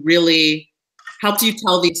helped you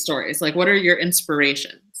tell these stories? Like, what are your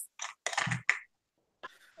inspirations?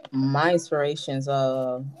 My inspirations,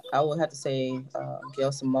 I would have to say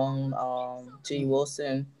Gail Simone, G.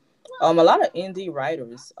 Wilson, a lot of indie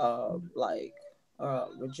writers, like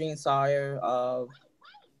Regine Sawyer,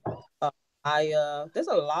 there's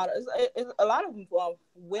a lot of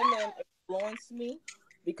women influence me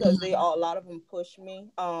because a lot of them push me.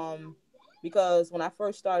 Because when I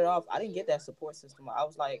first started off, I didn't get that support system. I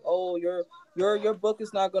was like, "Oh, your book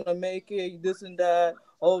is not gonna make it. This and that."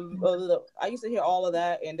 I used to hear all of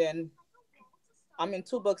that, and then I'm in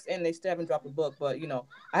 2 books in, they still haven't dropped a book. But you know,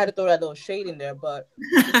 I had to throw that little shade in there. But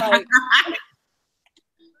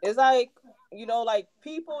it's like you know, like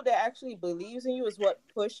people that actually believes in you is what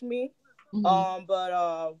pushed me.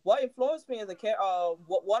 But what influenced me as a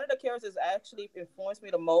one of the characters that actually influenced me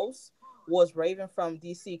the most was Raven from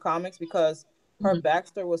DC Comics, because her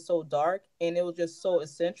backstory was so dark and it was just so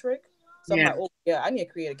eccentric. So I'm like, oh yeah, I need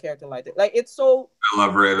to create a character like that. Like it's so. I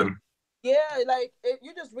love Raven. Yeah, like if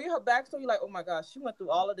you just read her backstory, you're like, oh my gosh, she went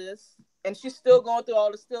through all of this, and she's still going through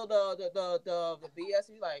all the BS.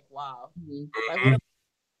 You're like, wow. Like,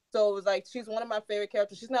 so it was like she's one of my favorite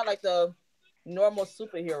characters. She's not like the normal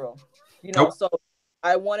superhero, you know. So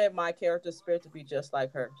I wanted my character spirit to be just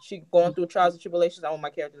like her. She going through trials and tribulations. I want my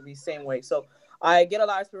character to be the same way. So I get a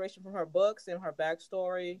lot of inspiration from her books and her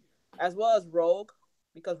backstory, as well as Rogue,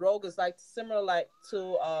 because Rogue is like similar like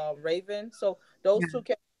to Raven. So those 2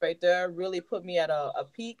 characters right there really put me at a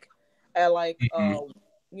peak. At like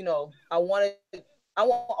you know, I want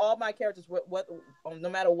all my characters, no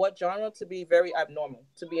matter what genre, to be very abnormal,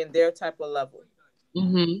 to be in their type of level.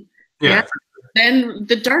 Yeah. Then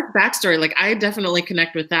the dark backstory, like I definitely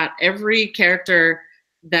connect with that. Every character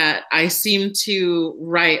that I seem to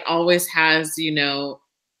write always has, you know,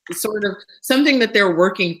 sort of something that they're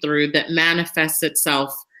working through that manifests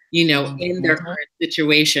itself, you know, in their current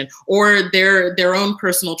situation, or their own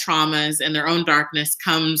personal traumas and their own darkness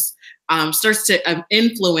starts to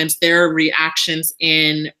influence their reactions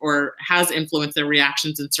or has influenced their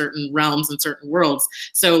reactions in certain realms and certain worlds.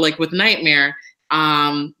 So like with Nightmare,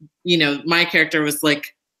 you know, my character was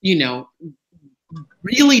like, you know,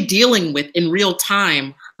 really dealing with in real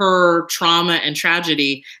time her trauma and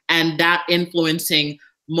tragedy, and that influencing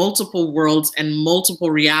multiple worlds and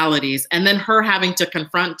multiple realities, and then her having to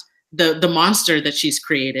confront the monster that she's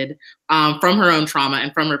created from her own trauma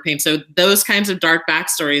and from her pain. So those kinds of dark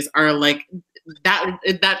backstories are like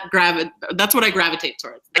that's what I gravitate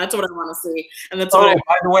towards. That's what I want to see. And that's what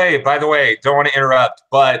by the way, don't want to interrupt,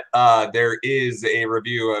 but there is a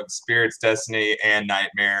review of Spirit's Destiny and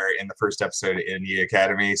Nightmare in the first episode in the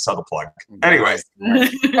Academy. So the plug. Anyways.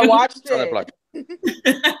 I watched it.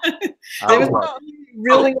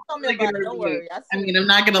 Really don't worry. I mean, I'm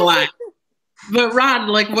not gonna lie. But Rod,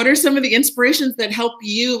 like, what are some of the inspirations that help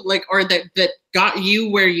you, like, or that got you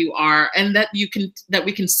where you are, and that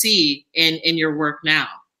we can see in your work now?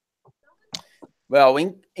 Well,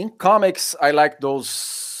 in comics, I like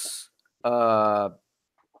those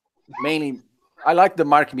mainly. I like the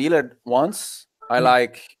Mark Millar ones. I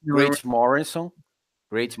like Great Morrison.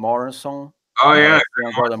 Oh yeah,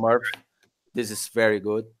 Gordon Murphy. This is very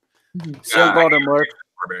good. Gordon Murphy.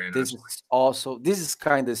 This is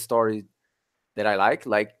kind of story that I like.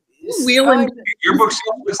 Like your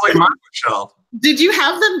bookshelf is like my bookshelf. Did you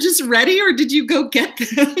have them just ready, or did you go get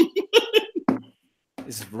them?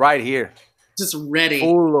 It's right here, just ready,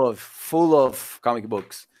 full of comic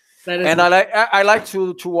books. And I like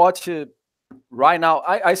to watch it right now.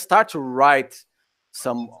 I start to write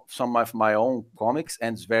some of my own comics,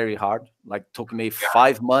 and it's very hard. Like took me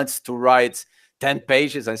 5 months to write 10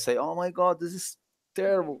 pages. I say, oh my god, this is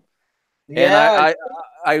terrible. And Yeah.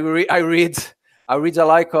 I read a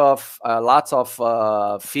lot of lots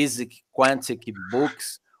of physics, quantic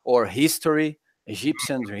books or history,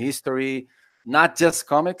 Egyptian history, not just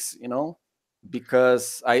comics, you know,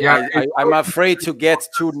 because Yeah, I'm afraid to get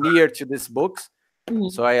too near to these books.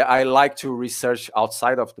 Mhm. So I like to research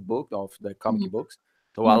outside of the book, of the comic Mhm. books.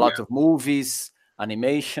 So a lot of movies,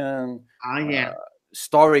 animation, Oh yeah.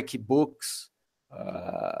 story books.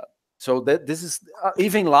 So that this is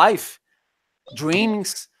even life,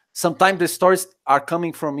 dreams. Sometimes the stories are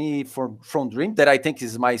coming from me from dream that I think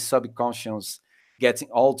is my subconscious getting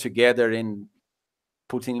all together and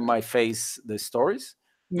putting in my face the stories.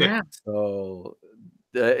 Yeah. So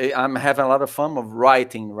I'm having a lot of fun of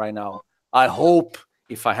writing right now. I hope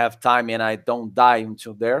if I have time and I don't die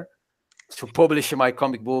until there to publish my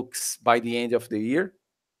comic books by the end of the year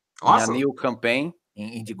in a awesome. new campaign in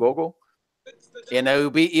Indiegogo. And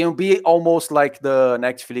it'll be almost like the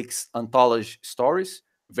Netflix anthology stories,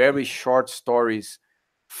 very short stories,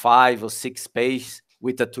 5 or 6 pages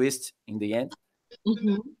with a twist in the end.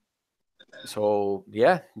 Mhm. So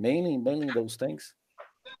yeah, mainly those things,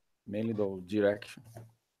 mainly the direction.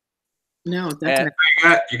 No, And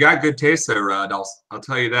definitely. You got good taste there, Rod. I'll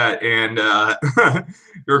tell you that. And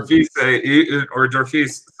Dorphise, or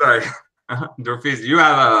Dorphise, sorry, Dorphise, you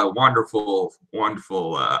have a wonderful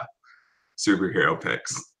superhero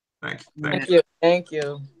picks. Thank you. Yeah. Thank you. Thank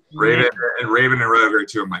you. Raven and Rogue are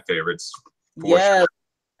two of my favorites. For Yes, sure.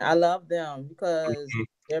 I love them because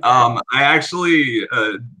they're bad. I actually,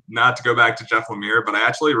 not to go back to Jeff Lemire, but I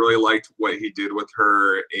actually really liked what he did with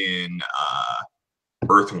her in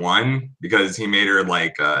Earth One, because he made her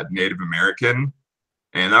like Native American,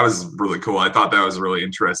 and that was really cool. I thought that was a really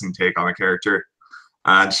interesting take on a character.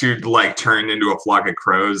 She like turned into a flock of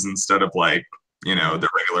crows instead of like, you know, the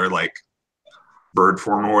regular like bird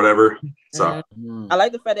form or whatever. So I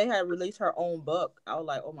like the fact they had released her own book. I was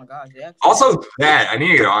like, oh my gosh, they actually also that I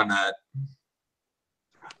need to get on that.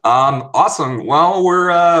 Awesome. Well, we're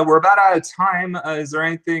about out of time. Is there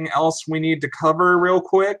anything else we need to cover real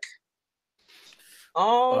quick?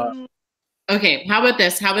 Okay, how about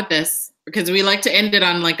this? How about this? Because we like to end it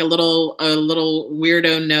on like a little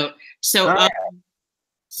weirdo note. So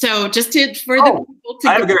so just for the people to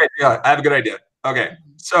I have a good idea. I have a good idea. Okay.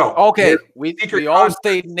 So okay, we all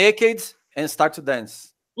stay naked and start to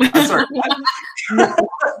dance I'm sorry.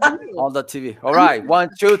 on the TV. All right,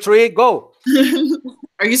 1, 2, 3, go.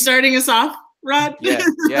 Are you starting us off, Rod? Yeah,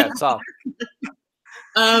 it's off.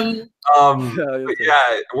 Yeah,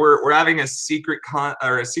 we're having a secret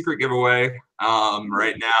giveaway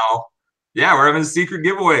right now. Yeah, we're having a secret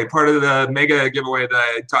giveaway, part of the mega giveaway that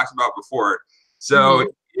I talked about before. So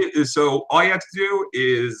so all you have to do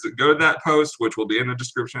is go to that post, which will be in the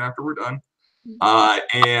description after we're done,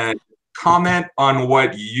 and comment on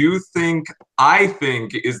what you think I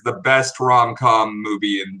think is the best rom-com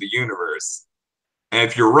movie in the universe. And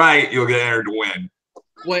if you're right, you'll get entered to win.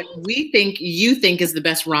 What we think you think is the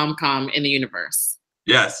best rom-com in the universe.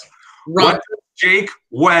 Yes. What does Jake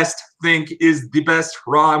West think is the best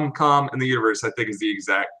rom-com in the universe? I think is the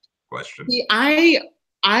exact question. See,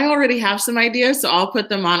 I already have some ideas, so I'll put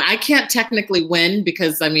them on. I can't technically win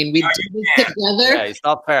because I mean we did this together. Yeah, it's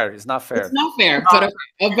not fair. It's not fair. It's not fair, but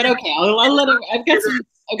okay. I'll let him. I've got some.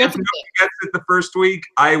 If gets it the first week,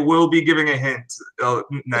 I will be giving a hint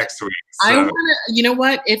next week. So. I want to. You know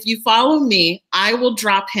what? If you follow me, I will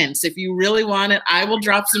drop hints. If you really want it, I will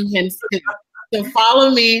drop some hints. So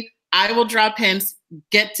follow me. I will drop hints.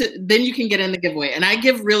 Then you can get in the giveaway, and I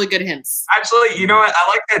give really good hints. Actually, you know what? I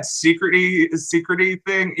like that secrety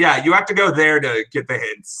thing. Yeah, you have to go there to get the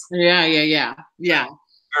hints. Yeah.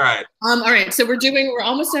 All right. All right. So we're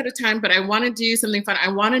almost out of time, but I want to do something fun. I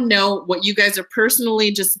want to know what you guys are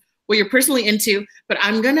what you're personally into. But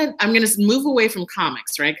I'm gonna move away from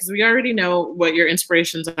comics, right? Because we already know what your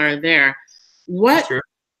inspirations are there. What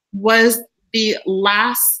was the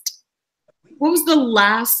last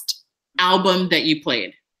album that you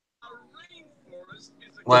played?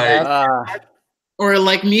 Or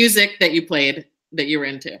like music that you played that you were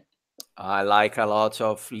into? I like a lot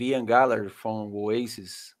of Liam Gallagher from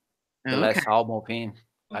Oasis. The last album of him.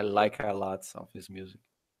 I like a lot of his music.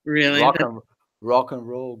 Really? Rock and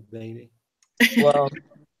roll, baby. Well,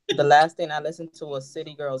 the last thing I listened to was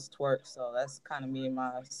City Girls Twerk, so that's kind of me and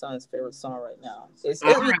my son's favorite song right now. It's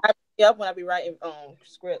up when I be writing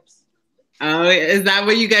scripts. Oh, is that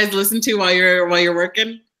what you guys listen to while you're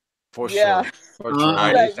working? For sure. For sure.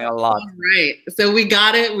 I listen a lot. All right. So we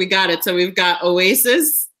got it. So we've got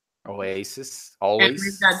Oasis. Always. And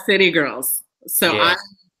we've got City Girls. So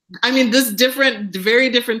I mean, this very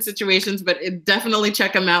different situations, but definitely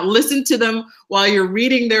check them out. Listen to them while you're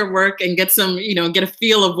reading their work and get some, get a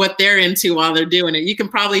feel of what they're into while they're doing it. You can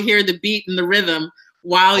probably hear the beat and the rhythm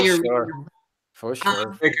while you're reading. For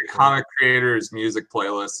sure. Make a comic creators music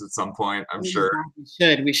playlist at some point, I'm sure.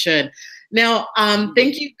 We should. Now,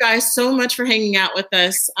 thank you guys so much for hanging out with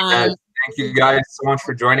us. Thank you guys so much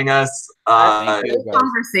for joining us.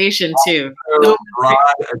 Conversation too. Rod,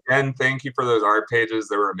 again, thank you for those art pages.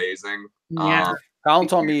 They were amazing. Yeah.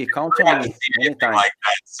 Count on me. Count on me. Anytime. Like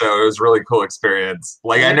that. So it was a really cool experience.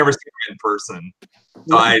 Like I never seen them in person.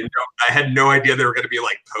 So I had no idea they were going to be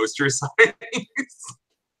like poster signings.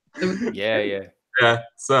 Yeah.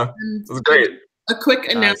 So it was great. A quick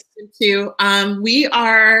announcement too. We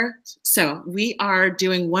are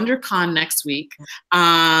doing WonderCon next week.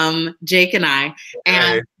 Jake and I,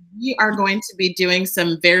 and we are going to be doing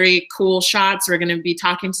some very cool shots. We're going to be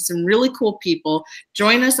talking to some really cool people.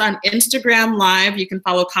 Join us on Instagram Live. You can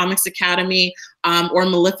follow Comics Academy or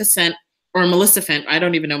Maleficent. I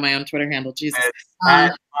don't even know my own Twitter handle. Jesus.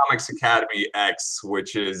 At Comics Academy X,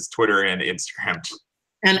 which is Twitter and Instagram.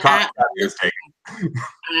 And on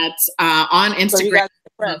Instagram.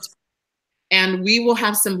 And we will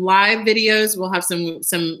have some live videos. We'll have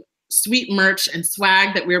some sweet merch and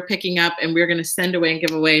swag that we're picking up, and we're going to send away and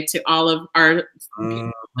give away to all of our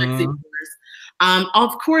viewers.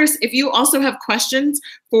 Of course, if you also have questions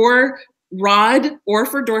for Rod or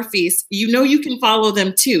for Dorphise, you can follow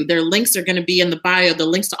them too. Their links are going to be in the bio, the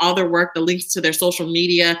links to all their work, the links to their social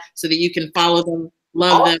media, so that you can follow them.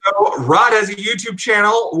 Love them. Rod has a YouTube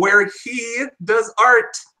channel where he does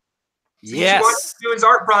art. Yes. He wants to do his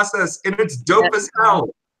art process, and it's dope as hell.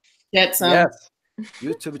 Yes.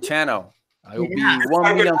 YouTube channel. I will be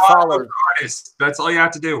 1 million followers. That's all you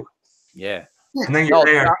have to do. Yeah. And then you're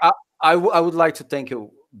there. I would like to thank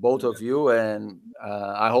you, both of you, and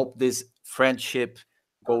I hope this friendship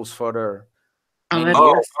goes further.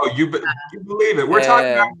 You believe it? We're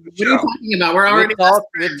talking about the show. What are you talking about? We're already.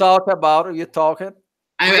 We talk about it. You talking.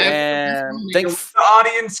 The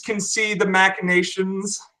audience can see the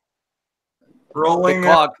machinations rolling.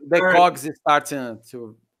 The cogs is starting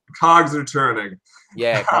to. Cogs are turning.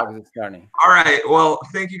 Yeah, cogs is turning. All right. Well,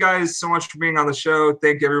 thank you guys so much for being on the show.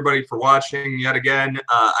 Thank everybody for watching yet again.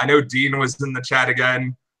 I know Dean was in the chat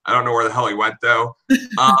again. I don't know where the hell he went though.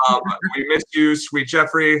 We missed you, sweet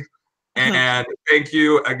Jeffrey. And thank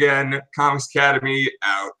you again, Comics Academy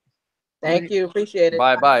out. Thank you. Appreciate it.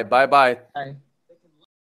 Bye. Bye.